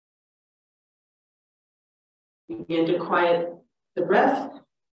Begin to quiet the breath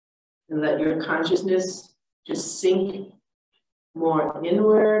and let your consciousness just sink more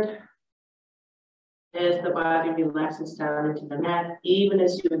inward as the body relaxes down into the mat, even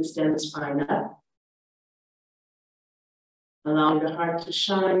as you extend the spine up. Allowing the heart to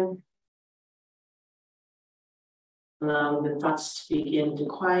shine. Allowing the thoughts to begin to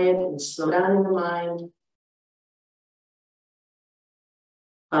quiet and slow down in the mind.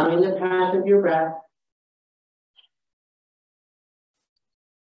 Following the path of your breath.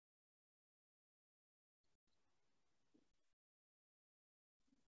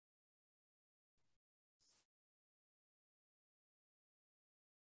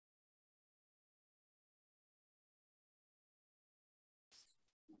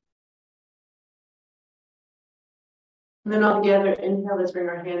 And then all together, inhale, let's bring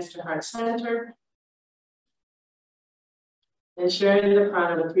our hands to heart center. And sharing the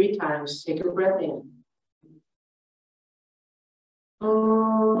prana 3 times, take a breath in.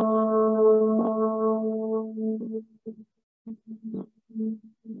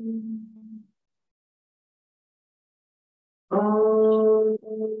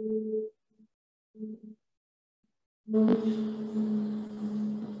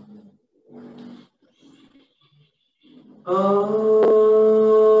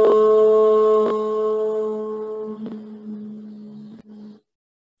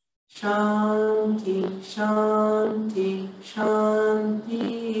 Shanti, Shanti, Shanti.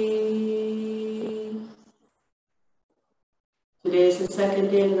 Today is the second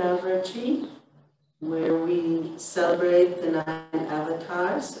day of Navatri, where we celebrate the 9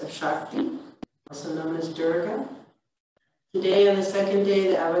 avatars of Shakti, also known as Durga. Today, on the second day,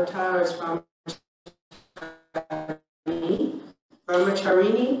 the avatar is Bhramacharini.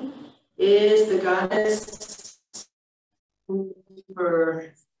 Bhramacharini is the goddess who,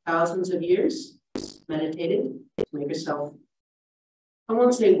 for thousands of years, meditated to make herself, I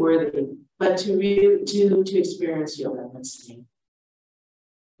won't say worthy, but to experience yoga, let's say.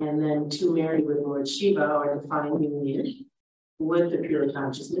 And then to marry with Lord Shiva, or define union with the pure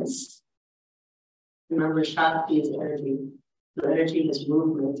consciousness. Remember, Shakti is energy. So energy is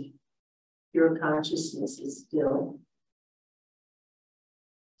movement. Pure consciousness is still.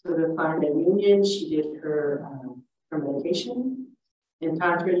 So to find a union, she did her meditation. In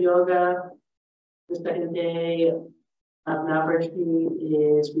Tantra Yoga, the second day of Navatri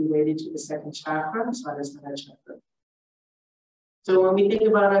is related to the second chakra, Svadhisthana chakra. So when we think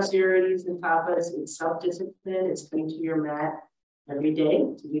about austerities and tapas, it's self-discipline, it's coming to your mat every day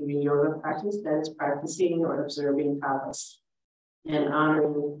to do your yoga practice, that is practicing or observing tapas and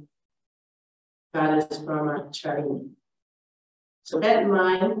honoring Goddess Bhramacharini. So that in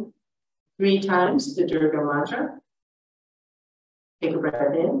mind, 3 times the Durga mantra. Take a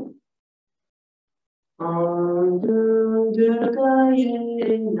breath in. Om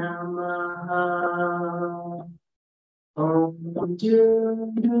Durgaye Namaha. Om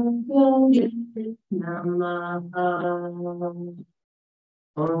Durgaye Namaha.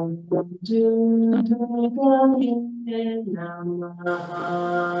 Om Durgaye Namaha.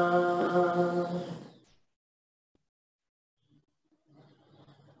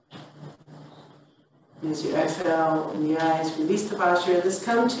 As you exhale in the eyes, release the posture. Let's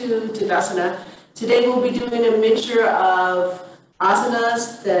come to Tadasana. Today we'll be doing a mixture of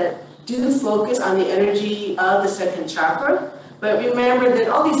asanas that do focus on the energy of the second chakra. But remember that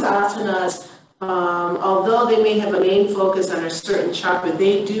all these asanas, although they may have a main focus on a certain chakra,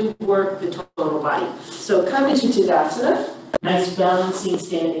 they do work the total body. So come into Tadasana, nice balancing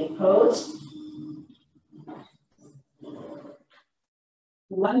standing pose.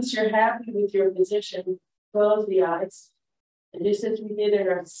 Once you're happy with your position, close the eyes. And just as we did in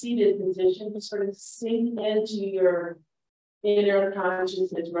our seated position, just sort of sink into your inner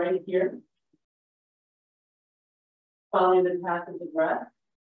consciousness right here. Following the path of the breath.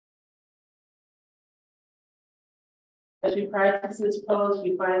 As we practice this pose,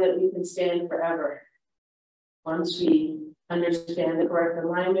 we find that we can stand forever. Once we understand the correct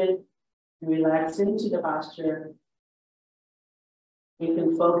alignment, we relax into the posture. We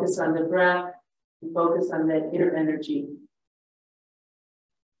can focus on the breath, and focus on that inner energy.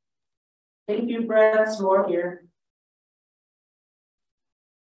 Take a few breaths more here.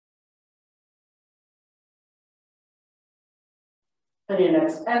 On your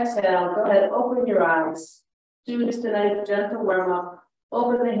next exhale, go ahead, open your eyes. Do just a nice gentle warm up.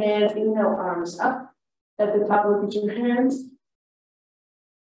 Open the hands, inhale, arms up. At the top, look at your hands.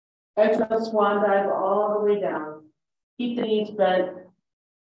 Exhale, swan dive all the way down. Keep the knees bent.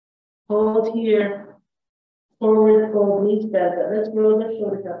 Hold here. Forward fold, knees bent. Let's roll the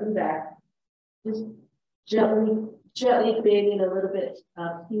shoulders up and back. Just Gently creating a little bit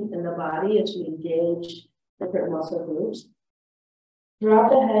of heat in the body as we engage different muscle groups.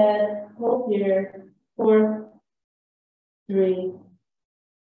 Drop the head, hold here, 4, 3,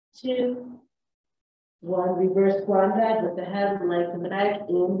 2, 1. Reverse Klondike with the head, lengthen the neck.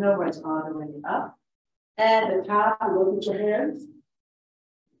 Inhale, rise all the way up. At the top, look at your hands.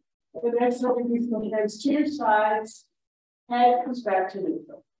 And the next time, release the hands to your sides. Head comes back to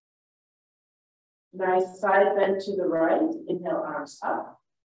neutral. Nice side bend to the right. Inhale, arms up.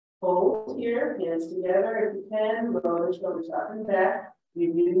 Hold here, hands together. If you can, roll the shoulders up and back.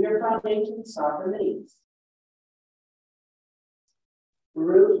 Review your foundation, soften the knees.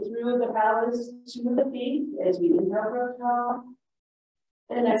 Root through the pelvis to the feet as we inhale, grow tall.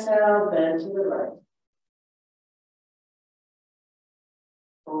 And exhale, bend to the right.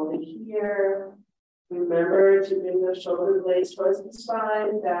 Hold it here. Remember to bring the shoulder blades towards the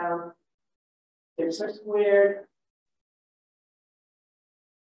spine, down. Hips are squared.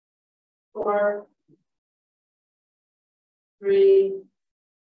 4, 3,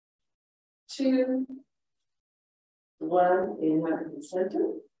 2, 1. Inhale to the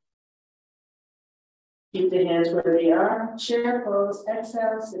center. Keep the hands where they are. Chair pose.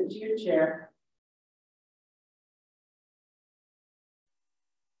 Exhale, sit to your chair.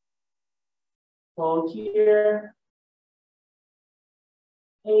 Hold here.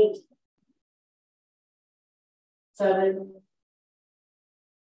 8, 7,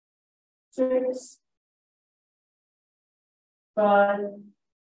 6, 5,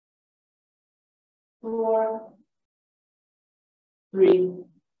 4, 3,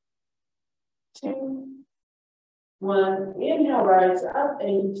 2, 1. Inhale, rise up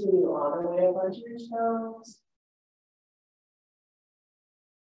and continue all the way up onto your toes.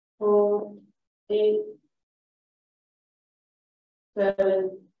 Hold. 8,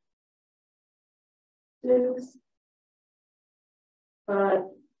 7, 6, 5,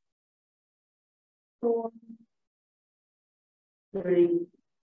 4, 3,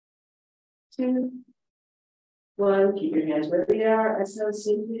 2, 1. Keep your hands where they are. Exhale,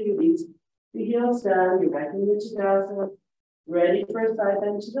 simply release the heels down. You're back in the Tadasana. Ready for a side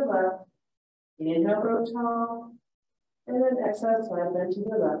bend to the left. Inhale, grow tall. And then exhale, side bend to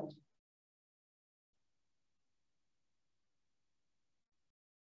the left.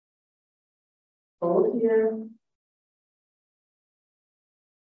 Hold here.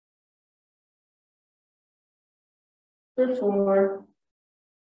 For 4,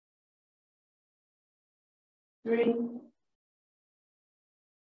 3,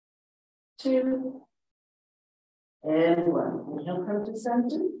 2, and 1. Inhale, come to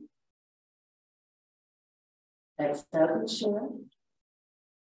center. Exhale to chair.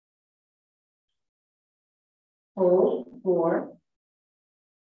 Hold. 4,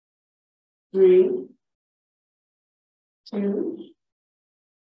 3, 2,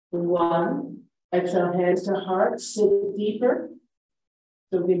 1. Exhale, hands to heart, sit deeper.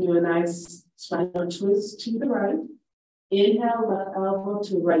 So we can do a nice spinal twist to the right. Inhale, left elbow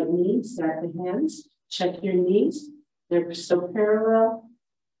to right knee, stack the hands, check your knees. They're so parallel.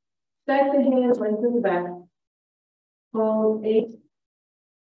 Stack the hands, lengthen the back. Hold. 8,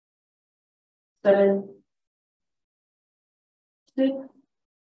 7, 6,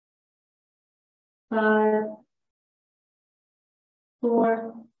 5,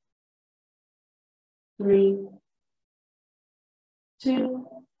 4, 3, 2,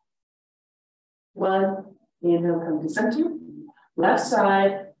 1. Inhale, come to center. Left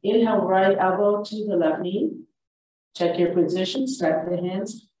side. Inhale, right elbow to the left knee. Check your position. Stack the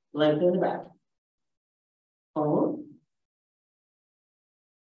hands. Lengthen the back. Hold.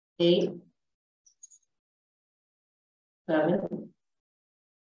 8, 7,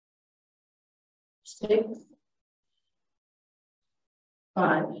 6,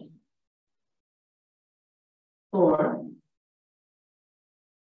 5, 4,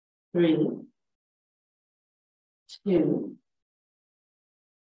 3, 2,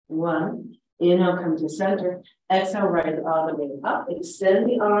 1. Inhale, come to center. Exhale, rise all the way up. Extend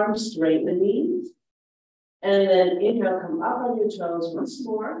the arms, straighten the knees. And then inhale, come up on your toes once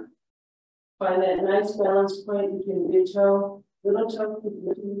more. Find that nice balance point between your toe, little toe, keep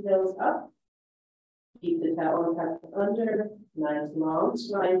lifting the heels up. Keep the towel tucked under. Nice long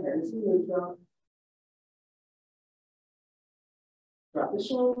spine, hands to neutral. Drop the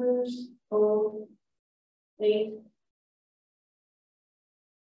shoulders. Hold. 8,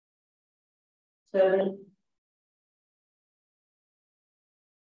 7,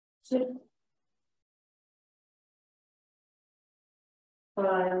 6,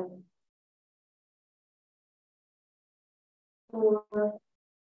 5, 4,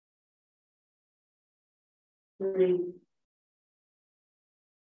 3,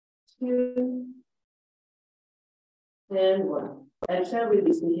 2, and 1. Exhale,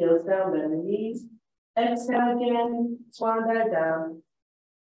 release the heels down, bend the knees. Exhale again, swan dive down.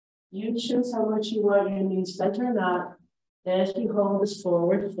 You choose how much you want your knees center or not as you hold this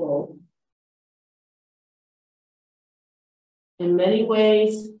forward fold. In many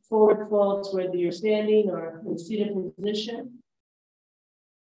ways, forward folds, whether you're standing or in seated position,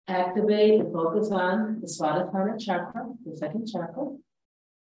 activate and focus on the Swadhisthana chakra, the second chakra.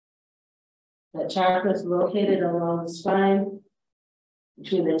 That chakra is located along the spine,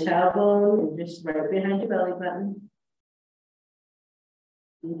 between the tailbone and just right behind your belly button.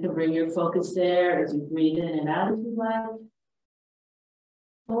 You can bring your focus there as you breathe in and out if you like.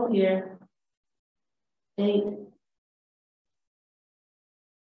 Hold here. 8,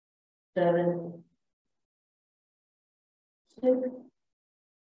 7, 6,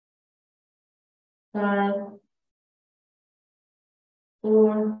 5,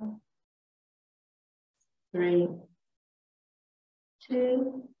 4, 3,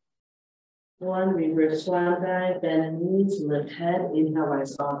 2, 1. Reverse swan dive, bend the knees, lift head, inhale,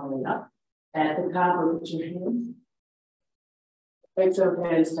 rise all the way up. At the top, lift your hands. Exhale,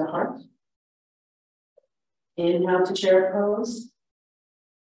 hands to heart. Inhale to chair pose.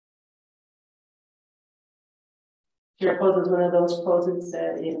 Chair pose is one of those poses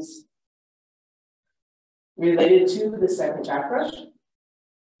that is related to the second chakra.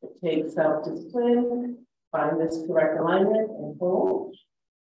 It takes self-discipline, find this correct alignment, and hold.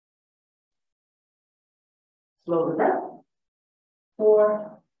 Slow the breath.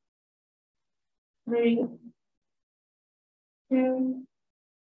 4, 3, 2,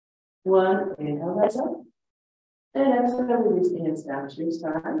 1. Inhale, rise up. And exhale, release the hands down to your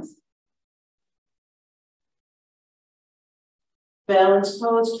sides. Balanced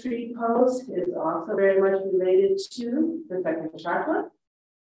pose, tree pose is also very much related to the second chakra.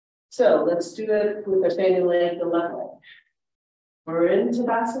 So let's do it with our standing leg, the left leg. We're in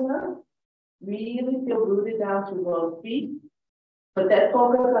Tadasana. Really feel rooted down through both feet. Put that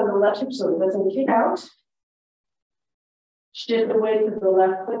focus on the left hip so it doesn't kick out. Shift the weight to the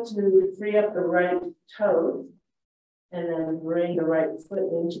left foot to free up the right toes. And then bring the right foot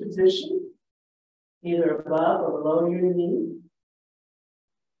into position, either above or below your knee.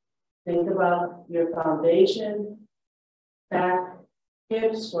 Think about your foundation, back,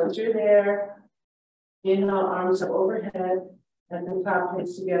 hips. Once you're there, inhale, arms up overhead, and the top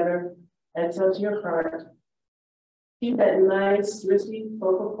hips together. Exhale to your heart. Keep that nice, risky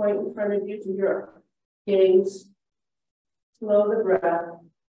focal point in front of you to your gaze. Slow the breath,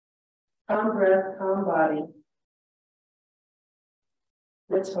 calm body.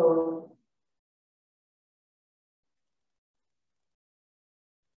 Let's hold.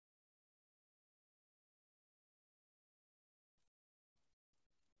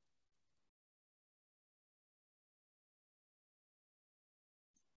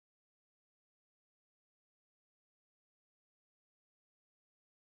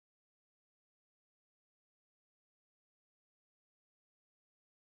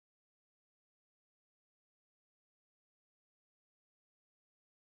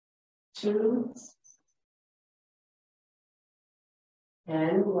 Two,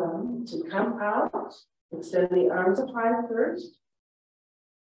 and 1. To come out, extend the arms up high first.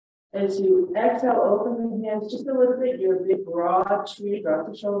 As you exhale, open the hands just a little bit. You're a big, broad tree. Drop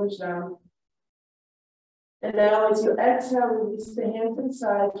the shoulders down. And now as you exhale, release the hands to the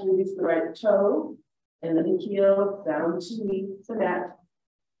sides. Release the right toe. And then the heel down to meet the mat.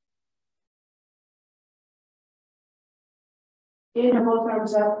 Inhale, both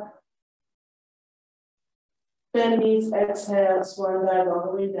arms up. Bend knees, exhale, swan dive all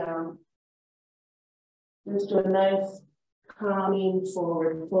the way down. Just do a nice, calming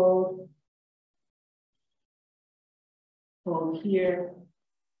forward fold. Hold here.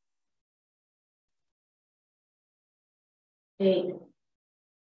 8,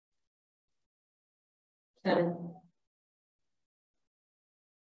 7,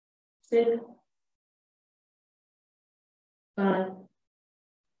 6, 5,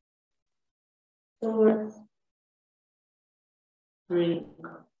 4, 3,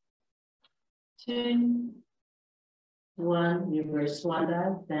 2, 1. Reverse swan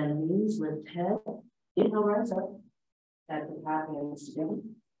dive, bend knees, lift head. Inhale, rise up. At the top, hands together.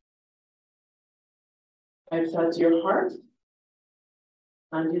 Exhale to your heart.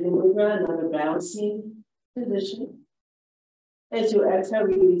 Undo the mudra, another balancing position. As you exhale,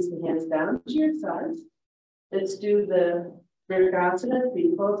 release the hands down to your sides. Let's do the Vrikasana,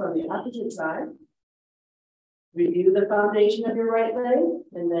 feet close on the opposite side. Review the foundation of your right leg,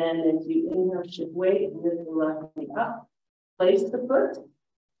 and then as you inhale, shift weight, lift the left leg up. Place the foot.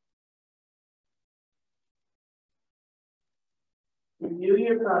 Review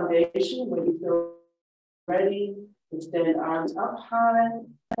your foundation when you feel ready. Extend arms up high,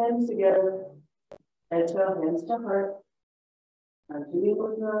 hands together. Exhale, hands to heart. Continue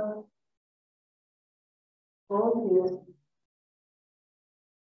with the hold here.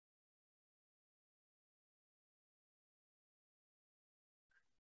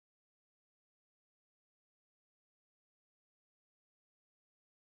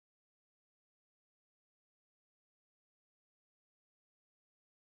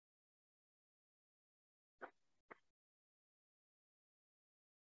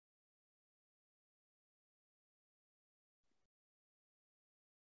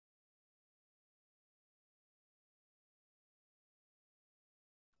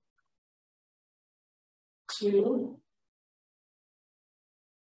 Two,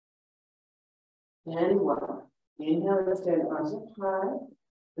 and one. Inhale, extend arms up high.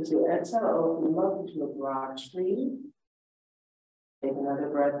 As you exhale, open them up into a broad stream. Take another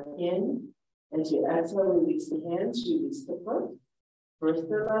breath in. As you exhale, release the hands, release the foot. First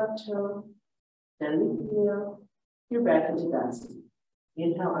the left toe, then the heel. You're back into that seat.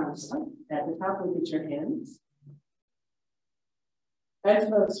 Inhale, arms up. At the top, look at your hands.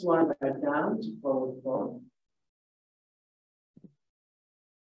 Exhale, swan back down to forward fold.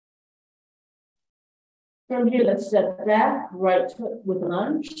 From here, let's step back, right foot with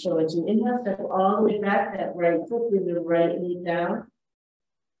lunge. So as you inhale, step all the way back, that right foot, bring the right knee down.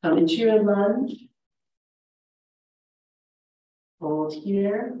 Come into your lunge. Hold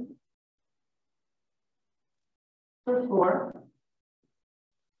here. For 4,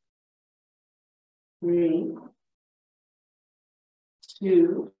 3,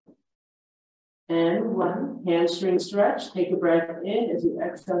 2, and 1. Hamstring stretch. Take a breath in. As you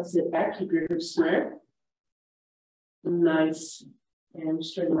exhale, sit back, keep your hips square. Nice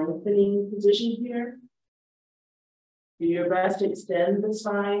hamstring lengthening position here. Do your best to extend the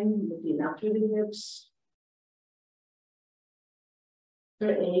spine, looking up through the hips. For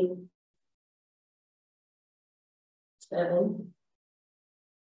 8, 7,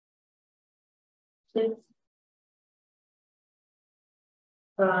 6,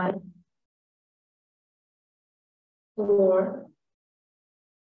 5, 4,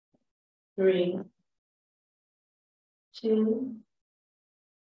 3, 2,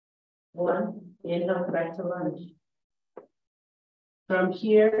 1. Inhale, back to lunge. From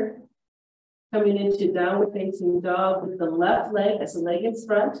here, coming into downward facing dog with the left leg as the leg in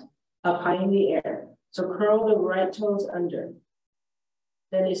front, up high in the air. So curl the right toes under.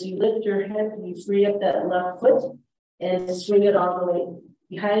 Then as you lift your head, you free up that left foot and swing it all the way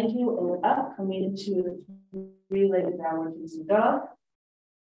behind you and up, coming into the three-legged downward facing dog.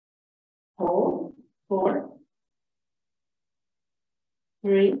 Hold. 4,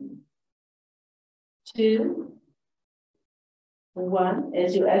 3, 2, 1.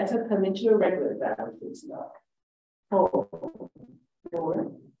 As you exhale, come into a regular downward facing dog. Hold.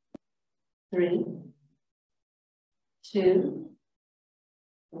 4, 3, 2,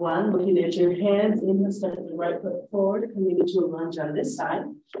 1. Looking at your hands, inhale, step the right foot forward, coming into a lunge on this side.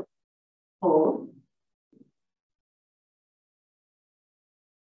 Hold.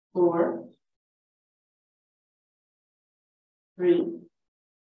 4, 3,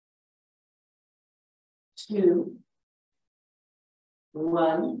 2,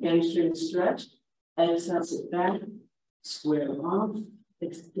 1. Hamstring stretch. Exhale, sit back, square off,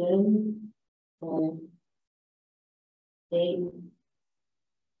 extend, and 8,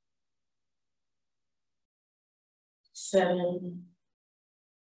 7,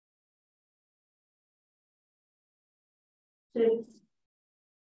 6,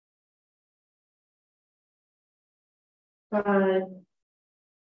 5,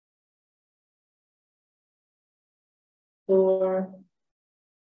 4,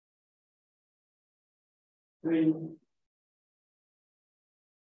 3,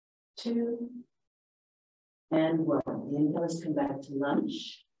 2, and 1. Inhale, let's come back to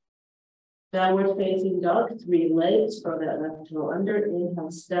lunge. Downward facing dog, 3 legs, throw that left toe under.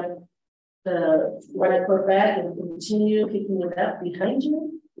 Inhale, step the right foot back and continue kicking it up behind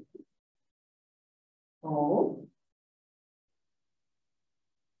you. Hold.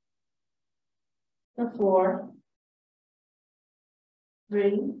 4,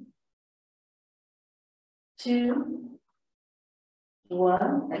 3, 2,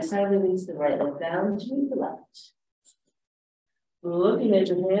 1. Exhale, release the right leg down to the left. Looking at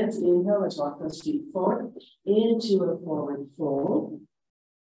your hands, inhale, let's walk those feet forward into a forward fold.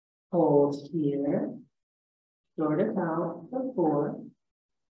 Hold here. Short it out for 4,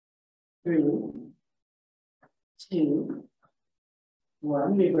 3, 2,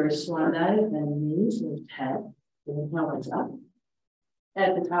 1. Reverse swan dive, bend knees, lift head. Inhale, rise up.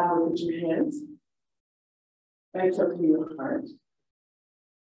 At the top, look at your hands. Right up to your heart.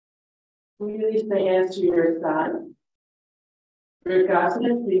 Release the hands to your side.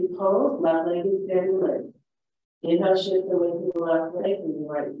 Virgasana, 3 pose, left leg is very leg. Inhale, shift the weight to the left leg and the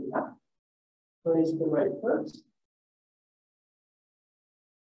right knee up. Place the right foot.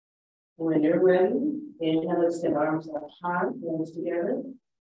 When you're ready, inhale, extend arms up high, hands together.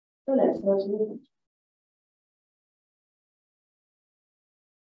 And exhale to the left.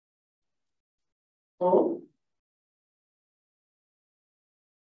 Hold.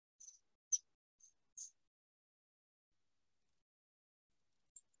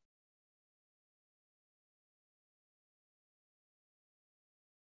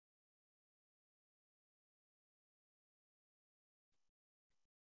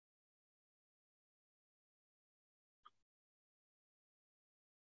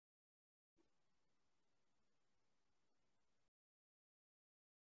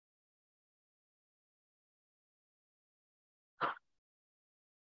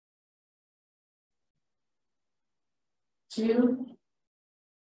 Two,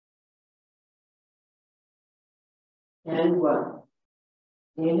 and 1.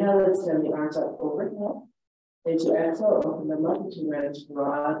 Inhale, extend the arms up overhead. As you exhale, open them up into a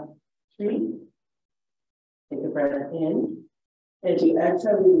broad tree. Take a breath in. As you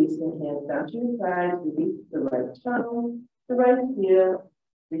exhale, release the hands down to your sides. Release the right toe, the right heel.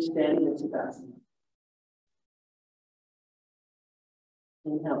 Reach down into Tadasana.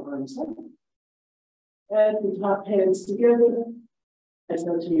 Inhale, arms up. And the top hands together.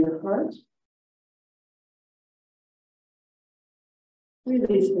 Exhale to your heart.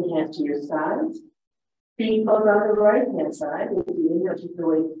 Release the hands to your sides. Feet pose on the right hand side. If you inhale, shift the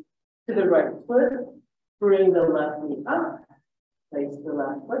weight to the right foot. Bring the left knee up. Place the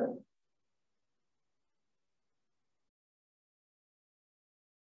left foot.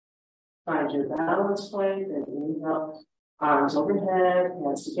 Find your balance point and inhale. Arms overhead,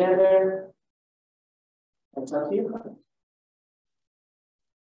 hands together. Exhale to your heart.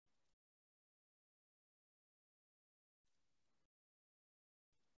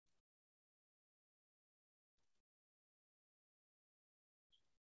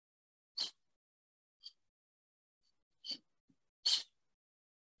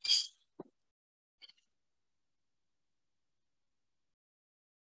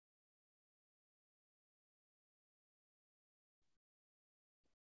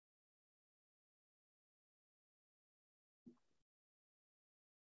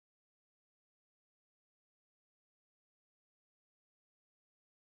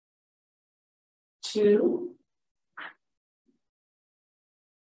 Two,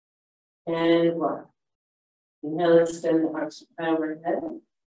 and 1. Inhale, extend the arms overhead.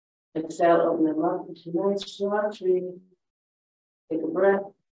 Exhale, open them up into a nice broad tree. Take a breath.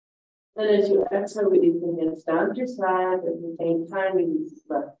 And as you exhale, release the hands down to your side. At the same time, release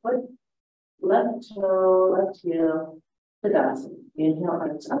left foot, left toe, left heel, Tadasana. Inhale,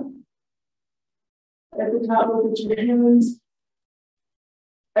 arms up. At the top, look at your hands.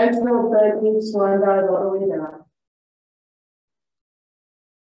 Exhale, bend knees, swan dive all the way down.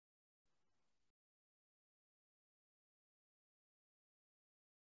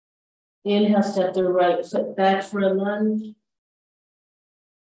 Inhale, step the right foot back for a lunge.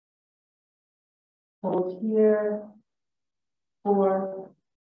 Hold here. 4,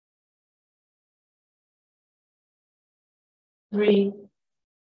 3,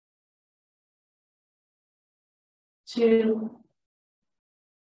 2,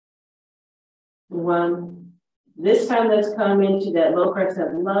 1. This time, let's come into that low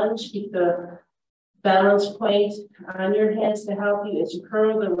crescent lunge. Keep the balance point on your hands to help you as you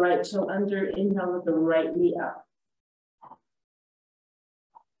curl the right toe under. Inhale with the right knee up.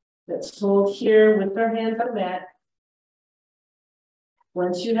 Let's hold here with our hands on the mat.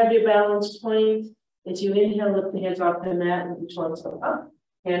 Once you have your balance point, as you inhale, lift the hands off the mat and the torso up.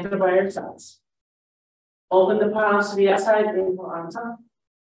 Hands are by your sides. Open the palms to the outside, inhale, arms up.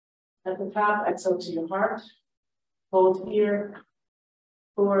 At the top, exhale to your heart. Hold here.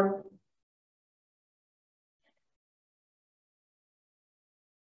 4,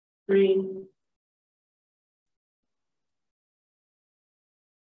 3,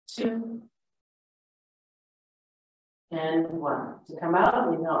 2, and 1. To come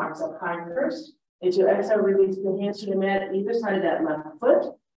out, inhale, arms up high first. As you exhale, release the hands to the mat, either side of that left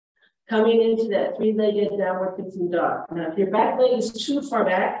foot. Coming into that 3-legged downward facing dog. Now, if your back leg is too far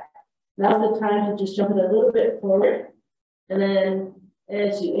back, Now's the time to just jump it a little bit forward. And then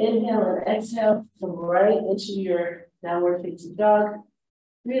as you inhale and exhale, come right into your downward facing dog.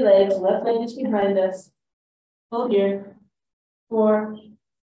 3 legs, left leg is behind us. Hold here. 4,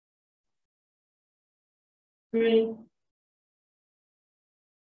 3,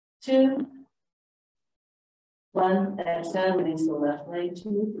 2, 1. Exhale, release the left leg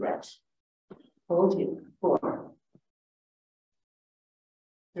to stretch. Hold here. 4,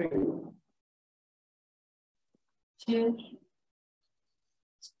 3, 2,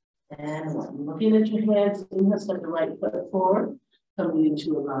 and 1. Looking at your hands, inhale, step the right foot forward, coming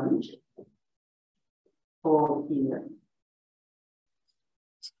into a lunge. Hold here.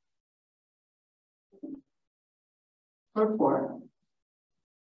 For 4,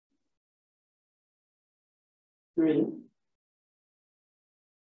 3,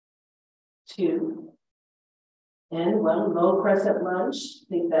 2, and 1. Low crescent lunge.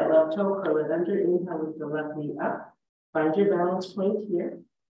 Take that left toe, curl it under. Inhale with the left knee up. Find your balance point here.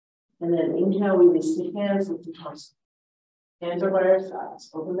 And then inhale, release the hands with the torso. Hands are by our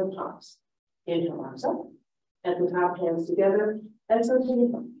sides. Open the palms. Inhale, arms up. At the top, hands together. Exhale to your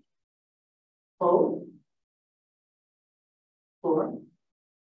front. Hold. 4,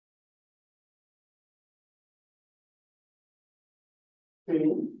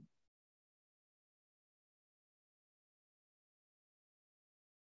 3,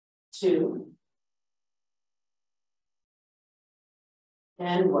 2,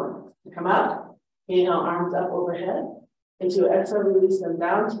 and 1. Come up. Inhale, arms up overhead. As you exhale, release them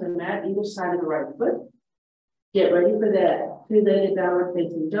down to the mat, either side of the right foot. Get ready for that 3-legged downward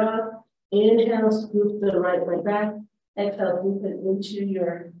facing dog. Inhale, scoop the right leg back. Exhale, move it into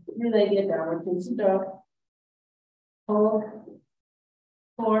your 3-legged downward facing dog. Hold.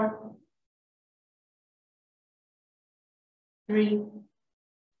 4, 3,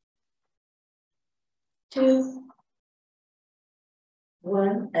 2,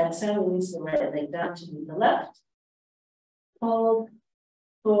 1. Exhale, release the right leg down to the left. Hold.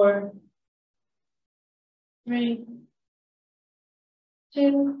 4, 3,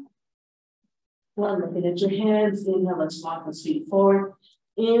 2, 1. Looking at your hands. Inhale, let's walk the feet forward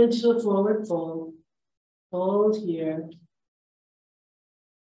into a forward fold. Hold here.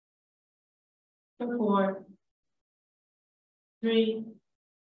 For 4, 3,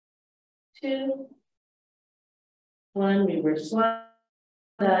 2, 1. Reverse slide.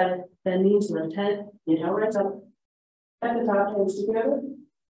 Bend knees, lift head. Inhale, rise up. At the top, hands together.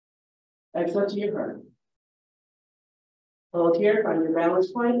 Exhale to your heart. Hold here, find your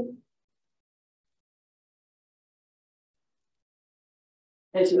balance point.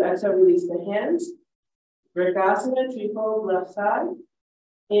 As you exhale, release the hands. Vrikasana, tree pose, left side.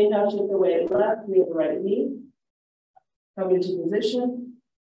 Inhale, shift the weight left, knee the right knee. Come into position.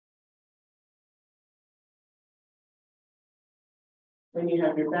 When you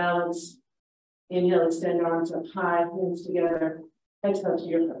have your balance, inhale, extend arms up high, hands together. Exhale to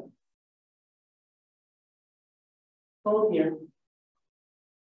your front. Hold here.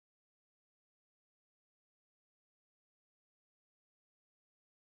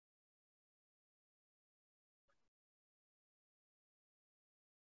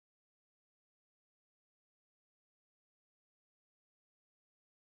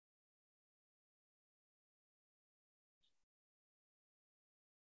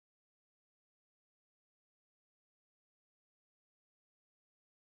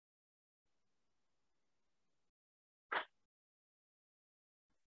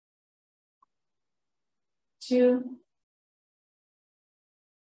 Two,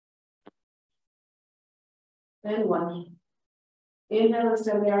 and 1. Inhale,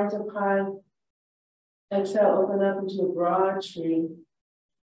 extend the arms up high. Exhale, open up into a broad tree.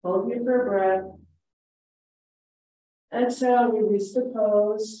 Hold here for a breath. Exhale, release the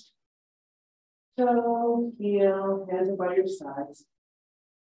pose. Toe, heel, hands are by your sides.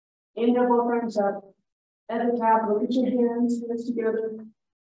 Inhale, both arms up. At the top, look at your hands together.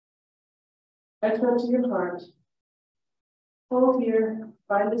 Exhale to your heart. Hold here,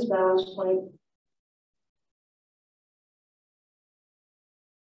 find this balance point.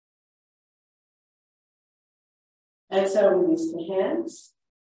 Exhale, release the hands.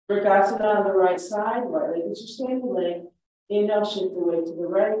 Vrikasana on the right side, right leg is your standing leg. Inhale, shift the weight to the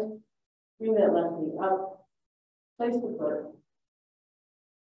right. Bring that left knee up. Place the foot.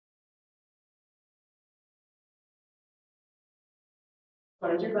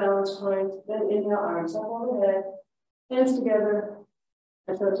 Find your balance point. Then inhale, arms up overhead. Hands together.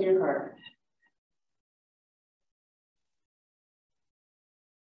 Exhale to your heart.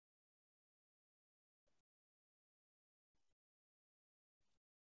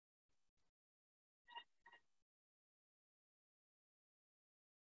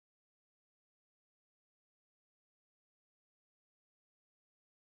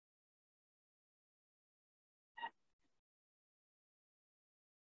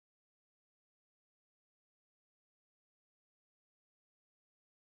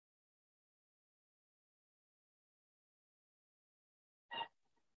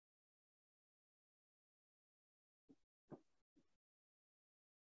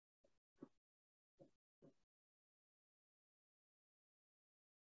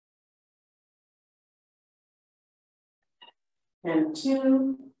 and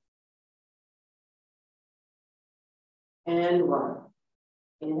 2, and 1.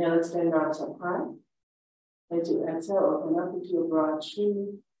 Inhale, extend arms up high. As you exhale, open up into a broad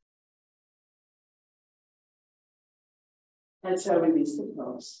tree. Exhale, release the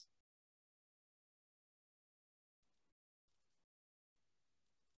pose.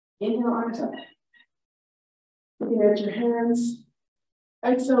 Inhale, arms up. Looking at your hands.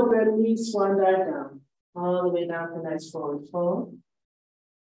 Exhale, bend knees, swan dive down. All the way down to nice forward fold.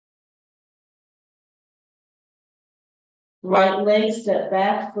 Right leg step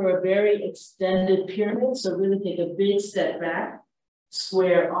back for a very extended pyramid. So really take a big step back.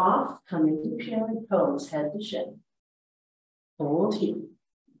 Square off, come into pyramid pose, head to shin. Hold here.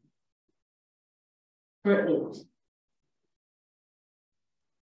 For 8.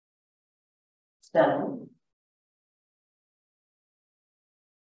 7.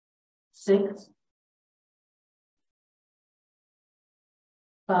 6.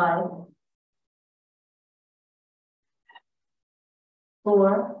 5.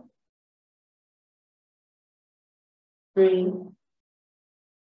 4. 3.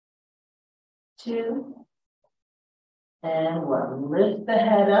 2. And 1. Lift the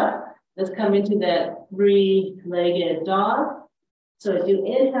head up. Let's come into that 3-legged dog. So as you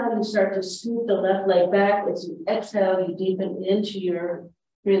inhale, you start to scoot the left leg back. As you exhale, you deepen into your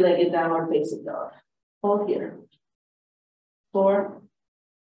 3-legged downward facing dog. Hold here. 4,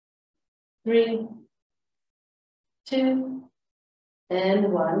 3, 2,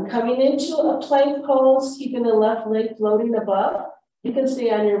 and 1. Coming into a plank pose, keeping the left leg floating above. You can stay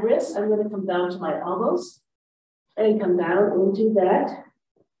on your wrists. I'm going to come down to my elbows and come down into that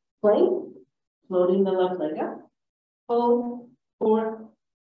plank, floating the left leg up. Hold. 4,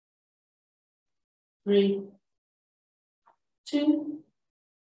 3, 2,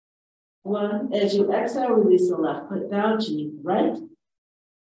 1. As you exhale, release the left foot down to meet the right.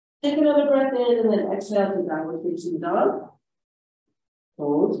 Take another breath in and then exhale to downward facing dog.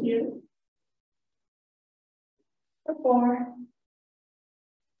 Hold here. For 4,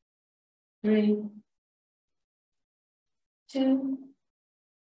 3, 2,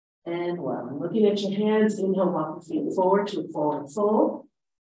 and 1. Looking at your hands, inhale, walk the feet forward to a forward fold.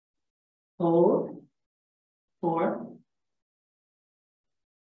 Hold. 4,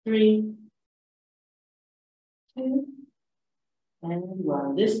 3, 2, and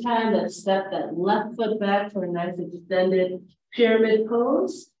 1. This time, let's step that left foot back for a nice extended pyramid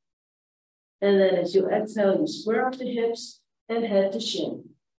pose. And then as you exhale, you square up the hips and head to shin.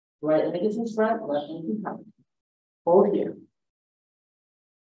 Right leg is in front, left leg in behind. Hold here.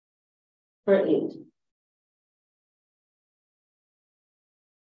 For 8,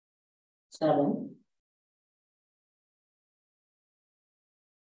 7,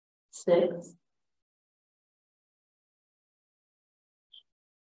 6,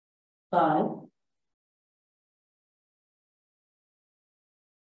 5,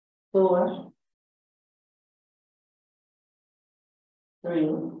 4, 3,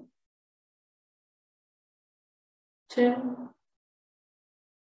 2,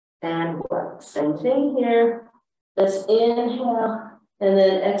 and 1. Same thing here. Let's inhale and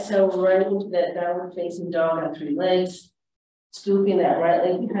then exhale right into that downward facing dog on 3 legs. Scooping that right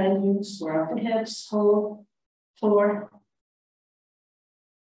leg behind you, square up the hips, hold. 4,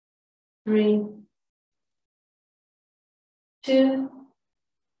 3, 2,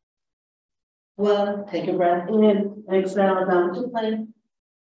 1. Take a breath in, exhale down to plank.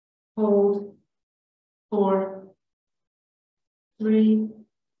 Hold. 4, 3,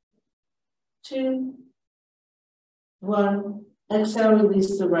 2, 1. Exhale,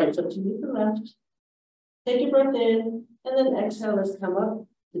 release the right foot to meet the left. Take a breath in, and then exhale, let's come up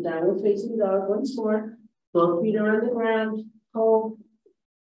to downward facing dog once more. Both feet are on the ground. Hold.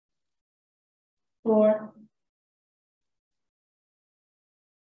 4,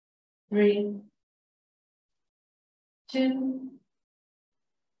 3, 2,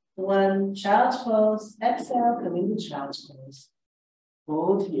 1. Child's pose. Exhale, come into child's pose.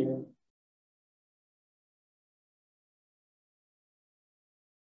 Hold here.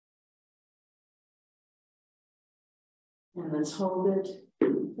 And let's hold it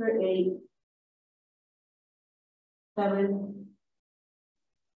for 8, 7,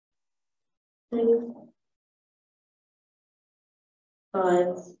 6,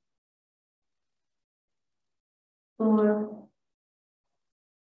 5, 4,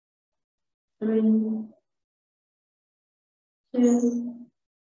 3, 2,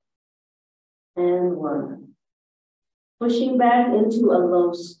 and 1. Pushing back into a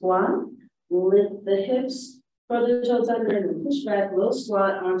low squat. Lift the hips, curl the toes under, and push back, low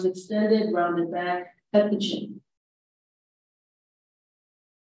squat, arms extended, rounded back, cut the chin.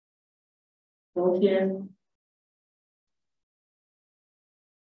 Hold here.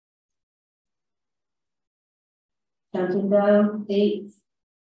 Counting down, 8,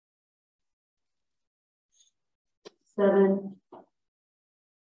 7,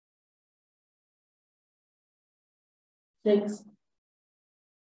 6,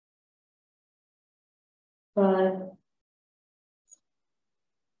 5,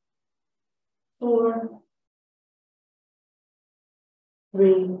 4,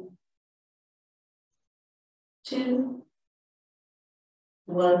 3, 2,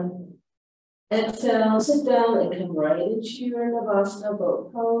 1. Exhale, sit down and come right into your Namaste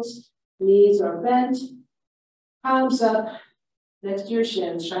boat pose. Knees are bent, palms up, next to your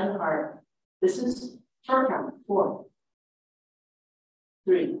shins, shine hard. This is short count. 4,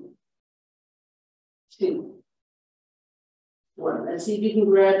 3, 2, 1. Let's see if you can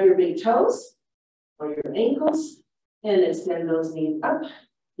grab your big toes or your ankles and extend those knees up.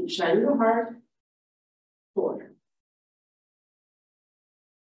 Keep shining your heart. 4,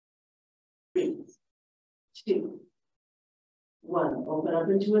 3, 2, 1. Open up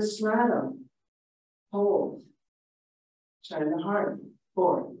into a straddle. Hold. Shine the heart.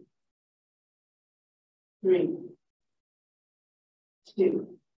 4, 3, 2,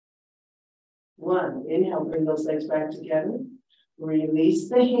 1. Inhale, bring those legs back together. Release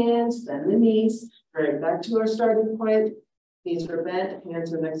the hands, bend the knees. Bring it back to our starting point. Knees are bent,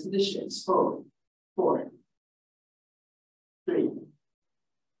 hands are next to the shins. Forward. 4, 3,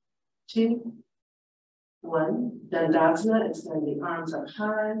 2, 1. Dandasana, extend the arms up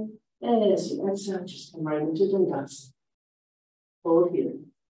high. And as you exhale, just come right into Dandasana. Hold here.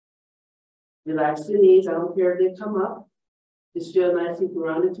 Relax the knees. I don't care if they come up. Just feel nicely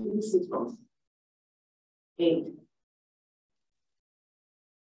grounded through the sit bones. 8,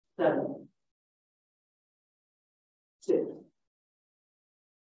 7, 6,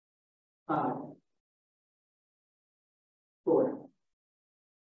 5, 4,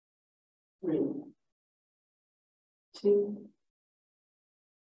 3, 2,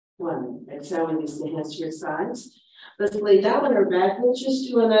 1. Exhale, release the hands to your sides. Let's lay down on our back. Let's just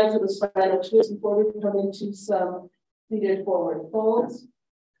do a nice little spinal twist before we come into some seated forward folds.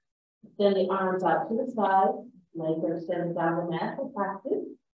 Then the arms out to the side. Legs are extended down the mat for practice.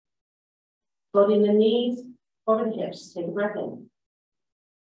 Floating the knees over the hips. Take a breath in.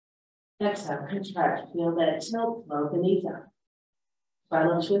 Exhale, contract. Feel that tilt, float the knees out.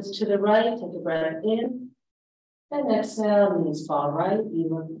 Spinal twist to the right. Take a breath in. And exhale, knees fall right,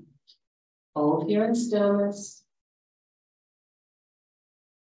 even. Hold here in stillness.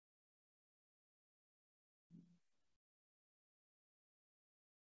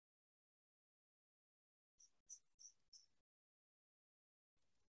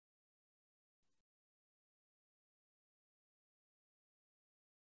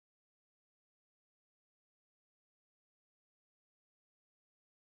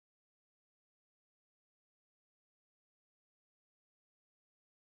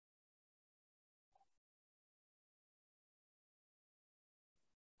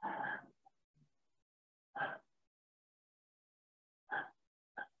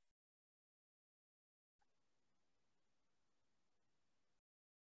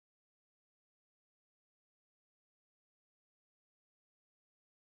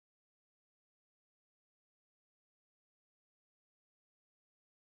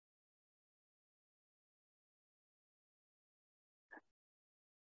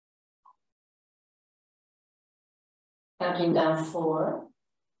 Counting down 4,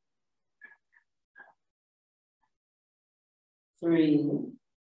 3,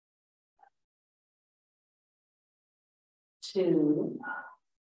 2,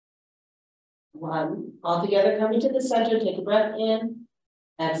 1. All together, coming to the center. Take a breath in.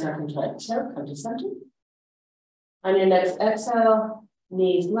 Exhale, contract. So come to center. On your next exhale,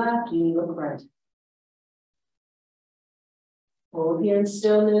 knees left, you look right. Hold here in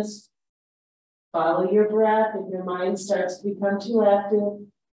stillness. Follow your breath. If your mind starts to become too active,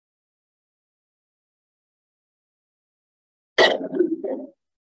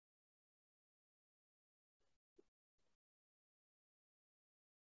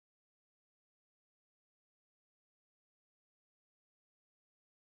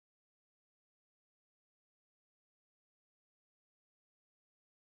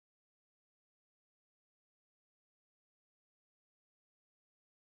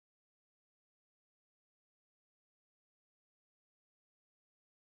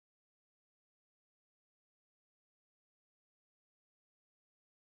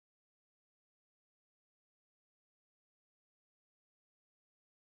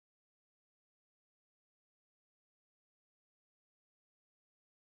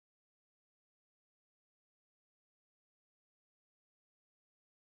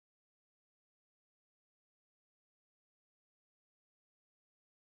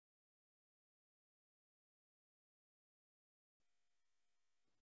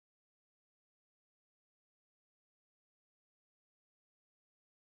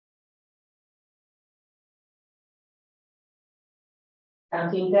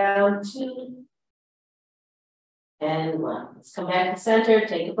 Counting down 2 and 1. Let's come back to center,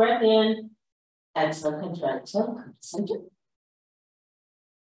 take a breath in. Exhale, contract, come to center.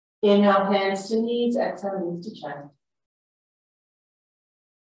 Inhale, hands to knees, exhale, knees to chest.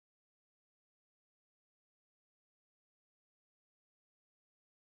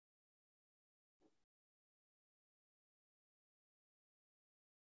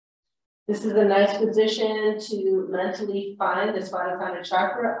 This is a nice position to mentally find the Swadhisthana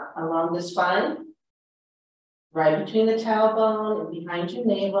chakra along the spine, right between the tailbone and behind your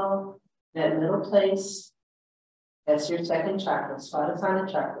navel, that middle place. That's your second chakra,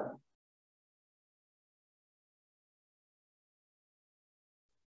 Swadhisthana chakra.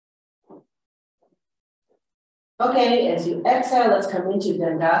 Okay, as you exhale, let's come into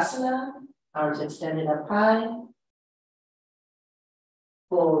Dandasana, arms extended up high.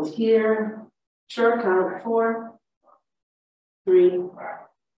 Hold here, short count, 4, 3,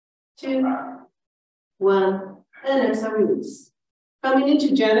 2, 1, and exhale, release. Coming into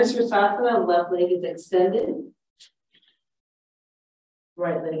Janusrasasana, left leg is extended.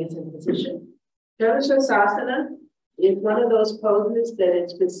 Right leg is in position. Janusrasasana is one of those poses that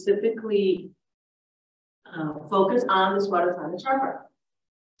is specifically focused on the Swadhisthana chakra.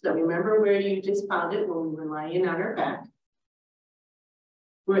 So remember where you just found it when we were lying on our back.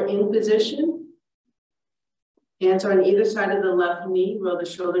 We're in position. Hands are on either side of the left knee, roll the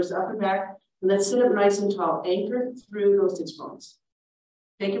shoulders up and back. And let's sit up nice and tall, anchor through those 6 bones.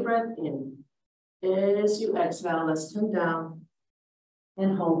 Take a breath in. As you exhale, let's come down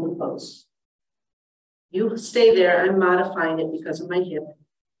and hold the pose. You stay there. I'm modifying it because of my hip.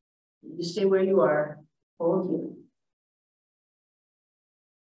 You stay where you are. Hold here.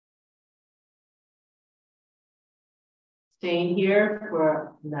 Staying here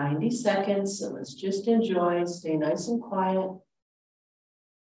for 90 seconds. So let's just enjoy. Stay nice and quiet.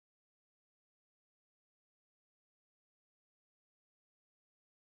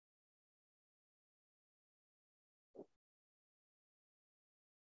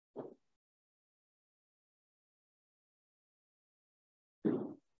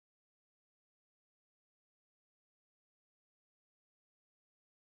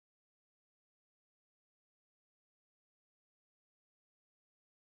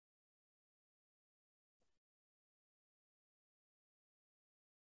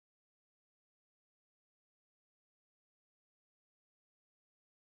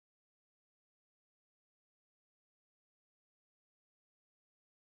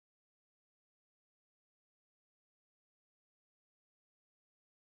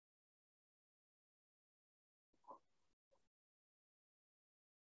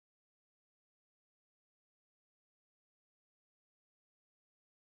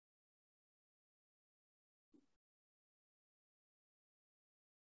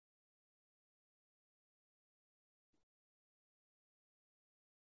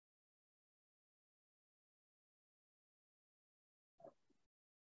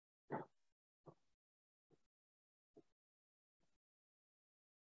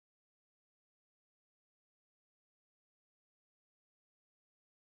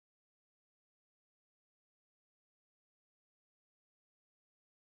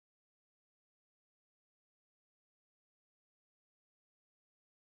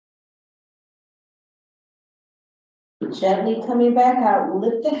 Gently coming back out,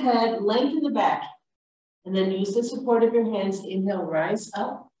 lift the head, lengthen the back, and then use the support of your hands. Inhale, rise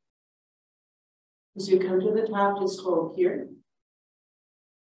up. As you come to the top, just hold here.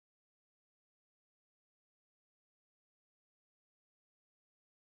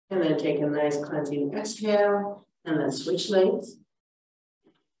 And then take a nice cleansing exhale, and then switch legs.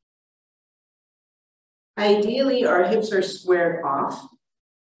 Ideally, our hips are squared off.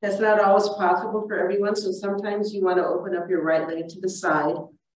 That's not always possible for everyone, so sometimes you want to open up your right leg to the side,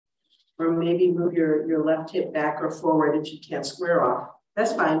 or maybe move your left hip back or forward if you can't square off.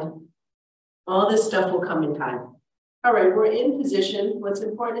 That's fine. All this stuff will come in time. All right, we're in position. What's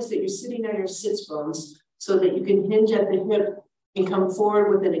important is that you're sitting on your sits bones so that you can hinge at the hip and come forward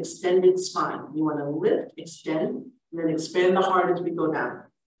with an extended spine. You want to lift, extend, and then expand the heart as we go down.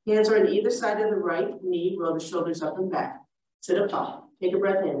 Hands are on either side of the right knee, roll the shoulders up and back. Sit up tall. Take a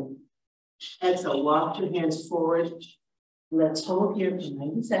breath in. Exhale, walk your hands forward. Let's hold here for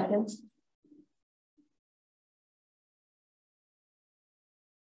 90 seconds.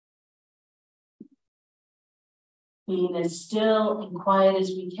 Being as still and quiet as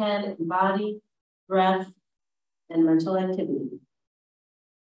we can in body, breath, and mental activity.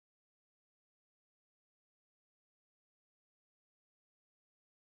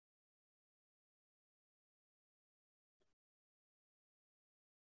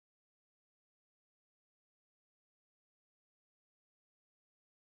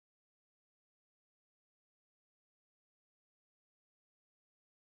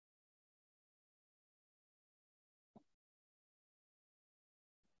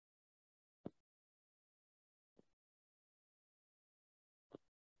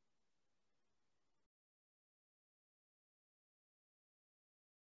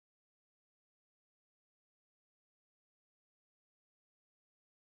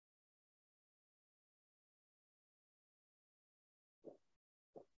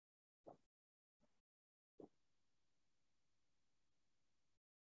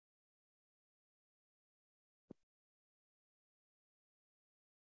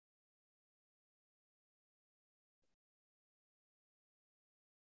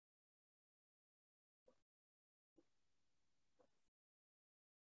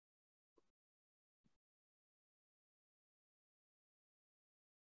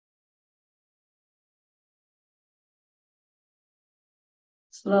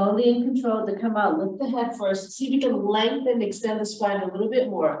 Slowly and controlled to come out. Lift the head first. See if you can lengthen, extend the spine a little bit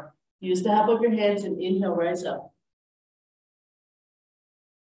more. Use the help of your hands and inhale, rise up.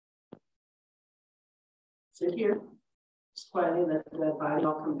 Sit here. Just quietly let the body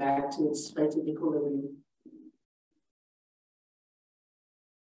all come back to its relative equilibrium.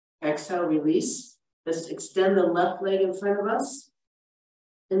 Exhale, release. Let's extend the left leg in front of us.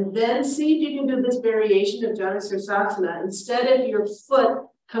 And then see if you can do this variation of Janusvarsasana. Instead of your foot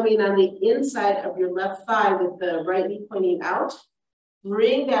coming on the inside of your left thigh with the right knee pointing out,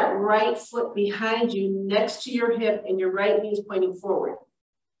 bring that right foot behind you next to your hip and your right knee is pointing forward.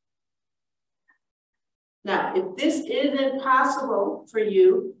 Now, if this isn't possible for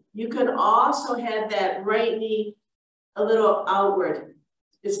you, you can also have that right knee a little outward.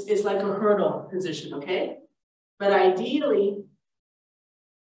 It's like a hurdle position, okay? But ideally,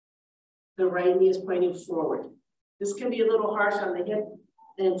 the right knee is pointing forward. This can be a little harsh on the hip.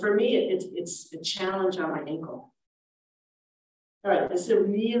 And for me, it's a challenge on my ankle. All right, this is a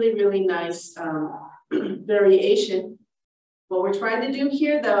really, really nice variation. What we're trying to do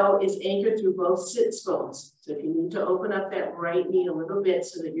here, though, is anchor through both sits bones. So if you need to open up that right knee a little bit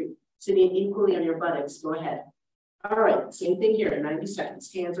so that you're sitting equally on your buttocks, go ahead. All right, same thing here, 90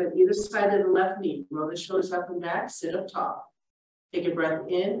 seconds. Hands on either side of the left knee. Roll the shoulders up and back, sit up tall. Take a breath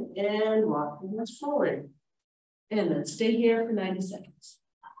in and walk the hands forward. And then stay here for 90 seconds.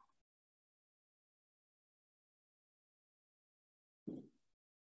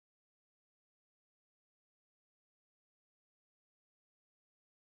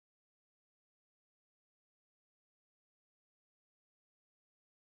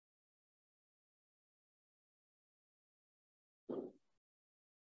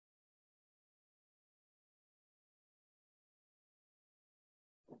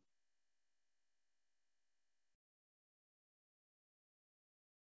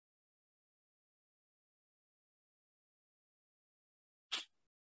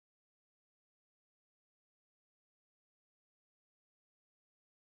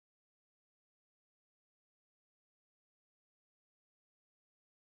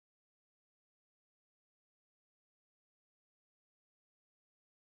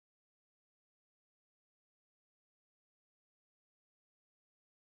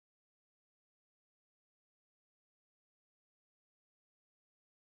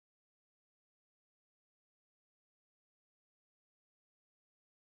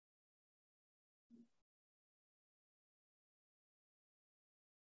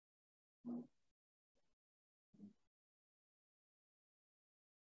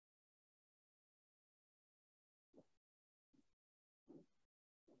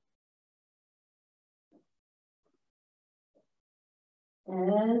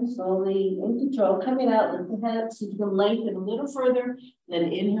 And slowly in control, coming out with the head so you can lengthen a little further,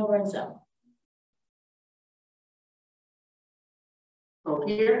 then inhale, rise up. Hold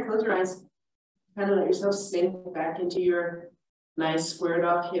here, close your eyes. Kind of let yourself sink back into your nice squared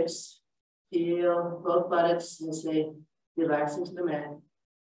off hips. Feel both buttocks as they relax into the mat.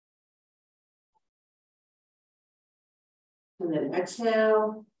 And then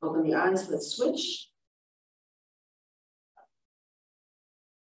exhale, open the eyes, let's switch.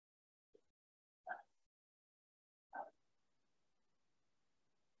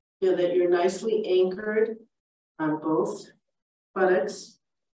 Feel that you're nicely anchored on both buttocks.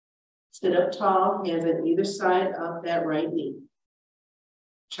 Sit up tall, hands on either side of that right knee.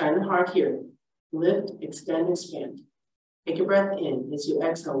 Shine the heart here. Lift, extend, expand. Take a breath in. As you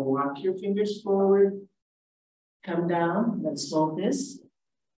exhale, walk your fingers forward. Come down. Let's fold this.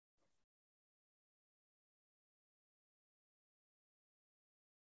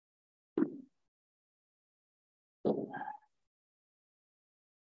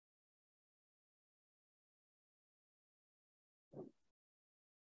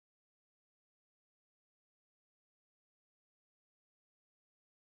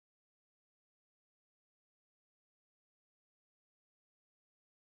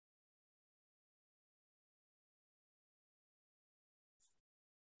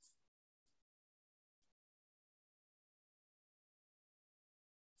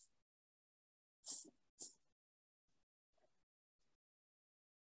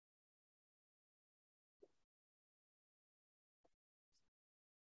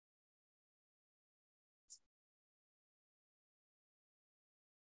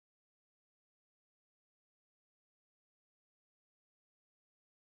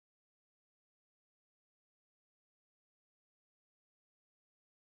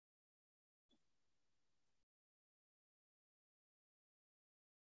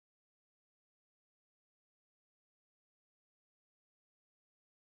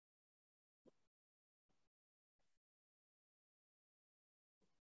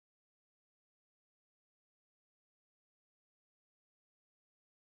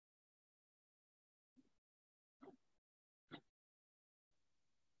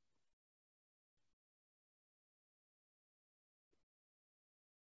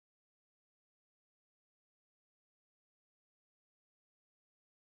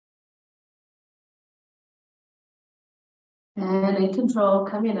 And in control,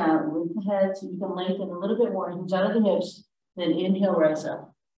 coming out with the head so you can lengthen a little bit more, hinge out of the hips, then inhale, rise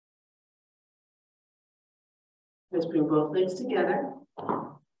up. Let's bring both legs together.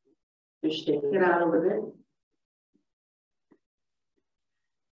 Just shake it out a little bit.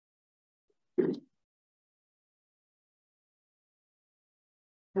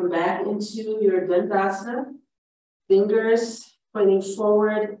 Come back into your Dandasana. Fingers pointing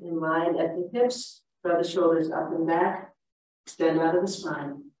forward in line at the hips. Draw the shoulders up and back. Extend out of the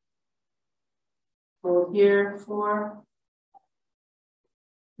spine. Hold here, 4,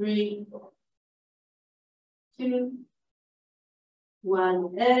 3, 2,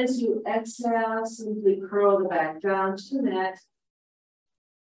 1. As you exhale, simply curl the back down to the mat.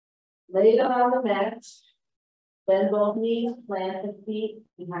 Lay it on the mat. Bend both knees, plant the feet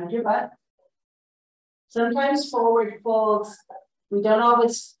behind your butt. Sometimes forward folds, we don't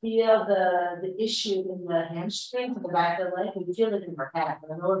always feel the issue in the hamstring to the back of the leg. We feel it in our back,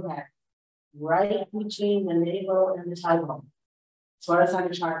 the lower back, right between the navel and the thigh bone. So that's on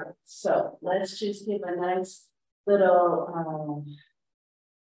your chakra. So let's just give a nice little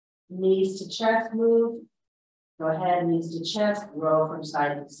knees to chest move. Go ahead, knees to chest, roll from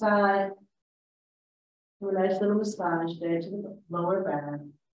side to side. Do a nice little massage there to the lower back.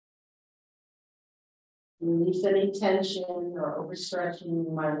 Release any tension or overstretching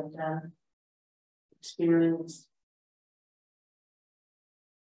you might have done, experienced.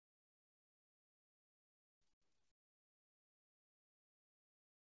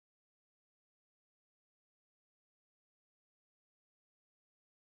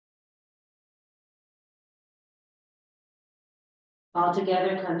 All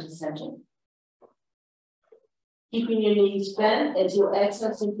together, come to center. Keeping your knees bent as you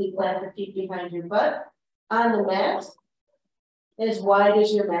exhale, simply plant the feet behind your butt on the mat. As wide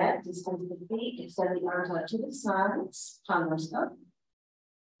as your mat, distance the feet, extend the arms out to the sides, palm up.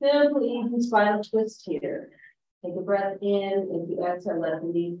 Simple, easy spinal twist here. Take a breath in. If you exhale, let the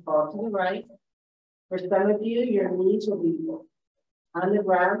knees fall to the right. For some of you, your knees will be on the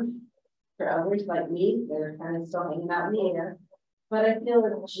ground. For others like me, they're kind of still hanging out in the air. But I feel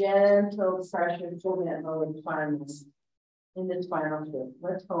a gentle pressure from that lower spine in the spinal twist.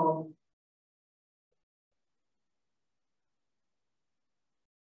 Let's hold.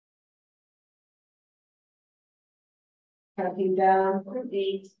 Counting down from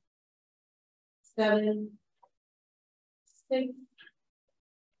 8, 7, 6,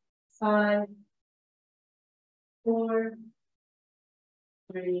 5, 4,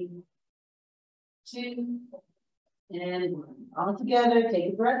 3, 2, and 1. All together,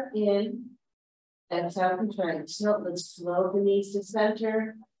 take a breath in. Exhale, contract. So let's slow the knees to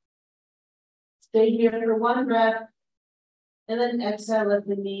center. Stay here for 1 breath. And then exhale, let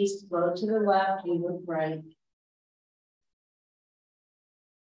the knees flow to the left, you look right.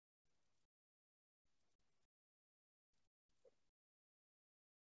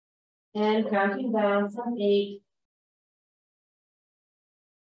 And counting down from 8,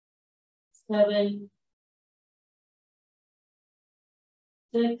 7,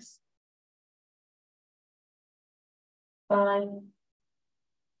 6, 5,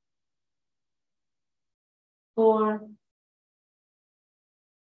 4,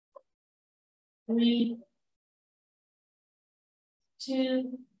 3,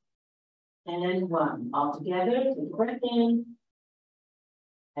 2, and 1. All together, take a breath in.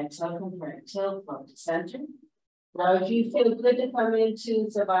 Exhale, contract, tilt, flow to center. Now, if you feel good to come into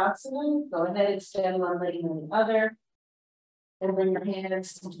Savasana, go ahead, extend one leg and the other. And bring your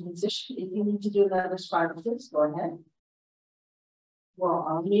hands into position. If you need to do another spinal twist, go ahead. We'll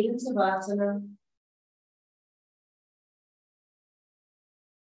all meet in Savasana.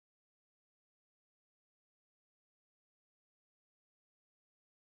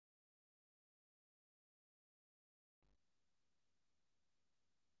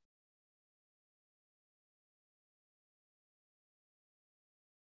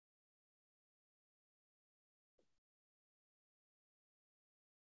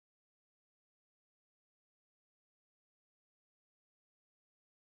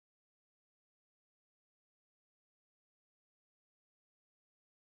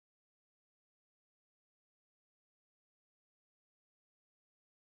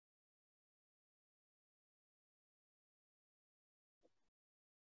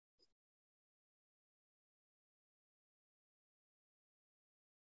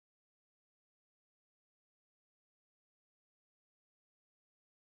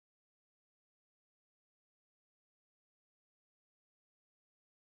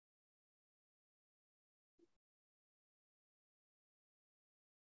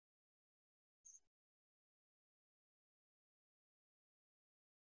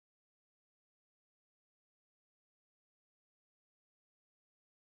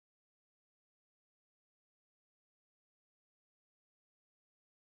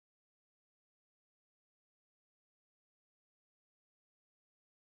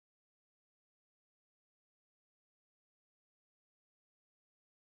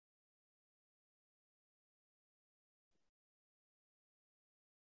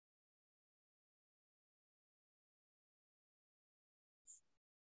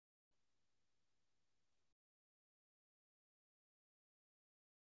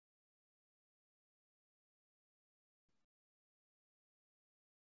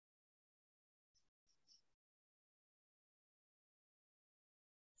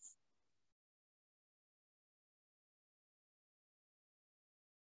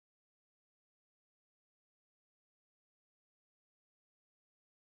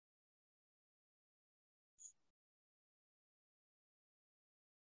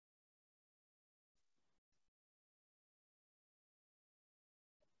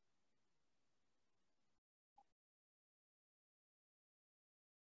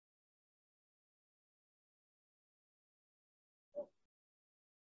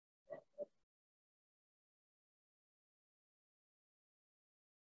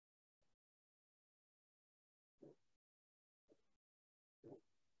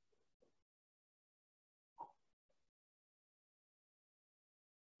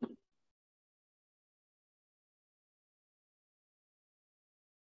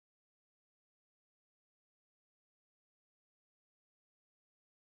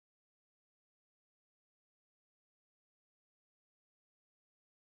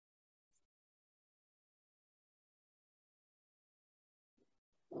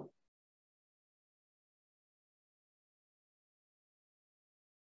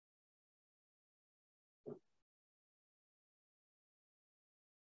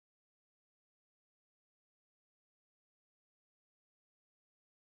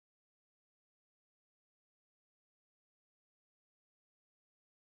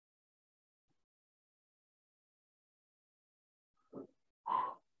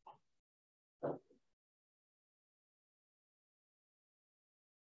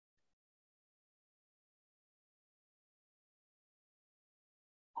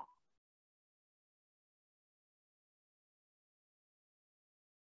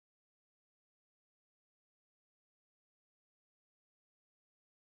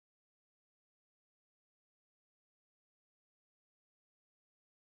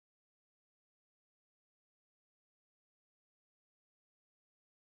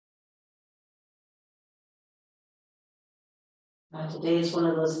 Today is one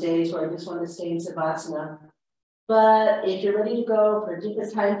of those days where I just want to stay in Savasana. But if you're ready to go for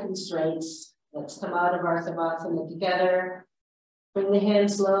different time constraints, let's come out of our Savasana together. Bring the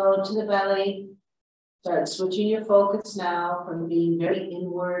hands low to the belly. Start switching your focus now from being very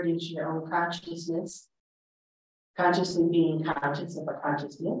inward into your own consciousness. Consciously being conscious of our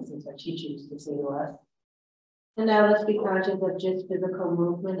consciousness, as our teacher used to say to us. And now let's be conscious of just physical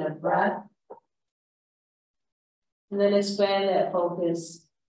movement of breath. And then expand that focus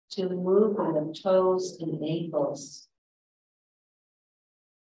to the movement of toes and ankles.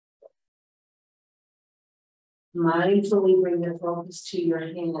 Mindfully bring your focus to your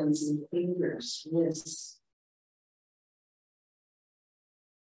hands and fingers, wrists,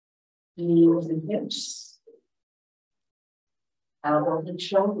 knees and hips, elbows and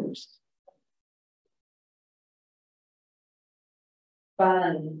shoulders,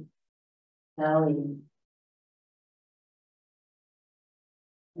 spine, belly.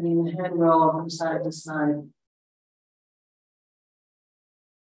 Letting the head roll from side to side.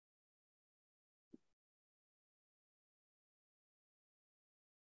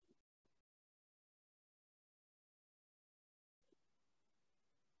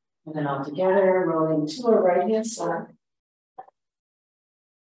 And then all together, rolling to our right hand side.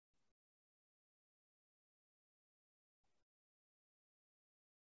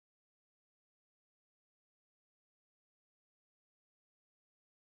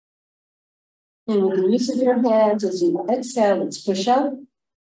 And with the use of your hands, as you exhale, let's push up.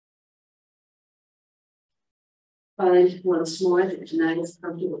 Find once more that nice,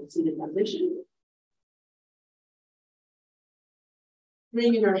 comfortable seated position.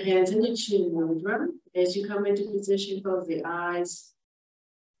 Bringing our hands into chin mudra. As you come into position, close the eyes.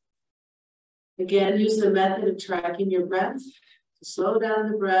 Again, use the method of tracking your breath to slow down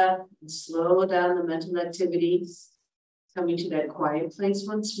the breath and slow down the mental activities. Coming to that quiet place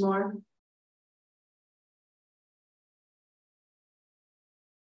once more.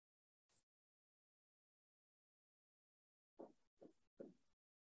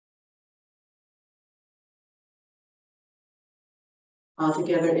 All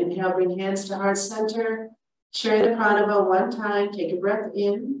together, inhale, bring hands to heart center. Share the pranava one time. Take a breath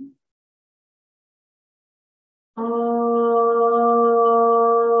in.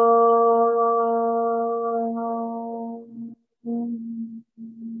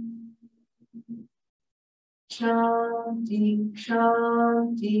 Shanti,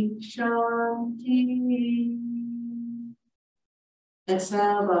 shanti, shanti.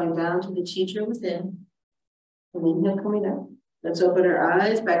 Exhale, bowing down to the teacher within. And inhale, coming up. Let's open our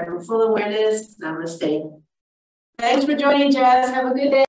eyes, back from full awareness. Namaste. Thanks for joining, Jazz. Have a good day.